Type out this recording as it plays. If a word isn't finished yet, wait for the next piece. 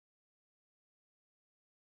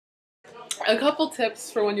A couple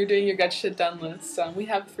tips for when you're doing your get shit done list. We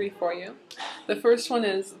have 3 for you. The first one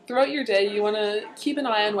is, throughout your day, you want to keep an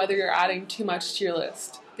eye on whether you're adding too much to your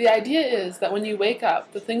list. The idea is that when you wake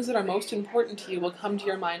up, the things that are most important to you will come to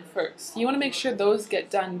your mind first. You want to make sure those get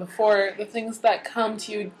done before the things that come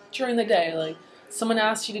to you during the day, like someone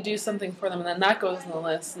asks you to do something for them, and then that goes on the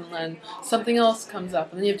list, and then something else comes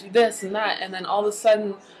up, and then you have to do this and that, and then all of a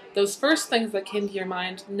sudden, those first things that came to your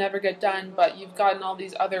mind never get done, but you've gotten all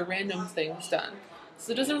these other random things done.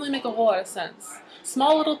 So it doesn't really make a whole lot of sense.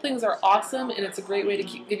 Small little things are awesome, and it's a great way to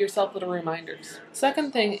give yourself little reminders.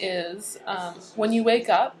 Second thing is, when you wake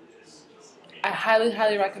up, I highly,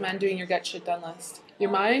 highly recommend doing your get shit done list.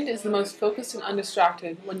 Your mind is the most focused and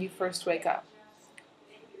undistracted when you first wake up.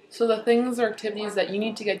 So the things or activities that you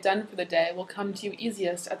need to get done for the day will come to you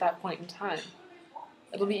easiest at that point in time.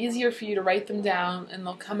 It'll be easier for you to write them down, and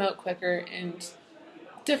they'll come out quicker and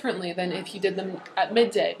differently than if you did them at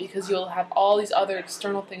midday, because you'll have all these other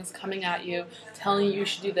external things coming at you, telling you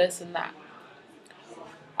should do this and that.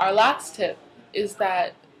 Our last tip is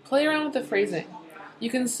that play around with the phrasing. You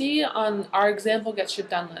can see on our example get shit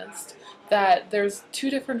done list that there's 2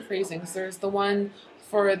 different phrasings. There's the one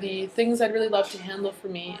for the things I'd really love to handle for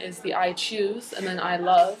me is the I choose, and then I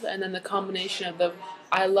love, and then the combination of the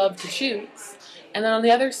I love to choose. And then on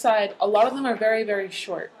the other side, a lot of them are very, very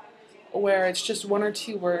short, where it's just 1 or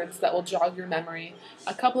 2 words that will jog your memory.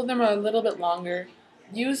 A couple of them are a little bit longer.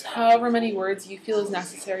 Use however many words you feel is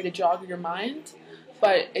necessary to jog your mind,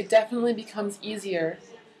 but it definitely becomes easier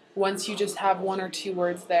once you just have 1 or 2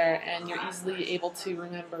 words there and you're easily able to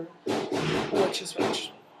remember which is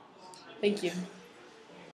which. Thank you.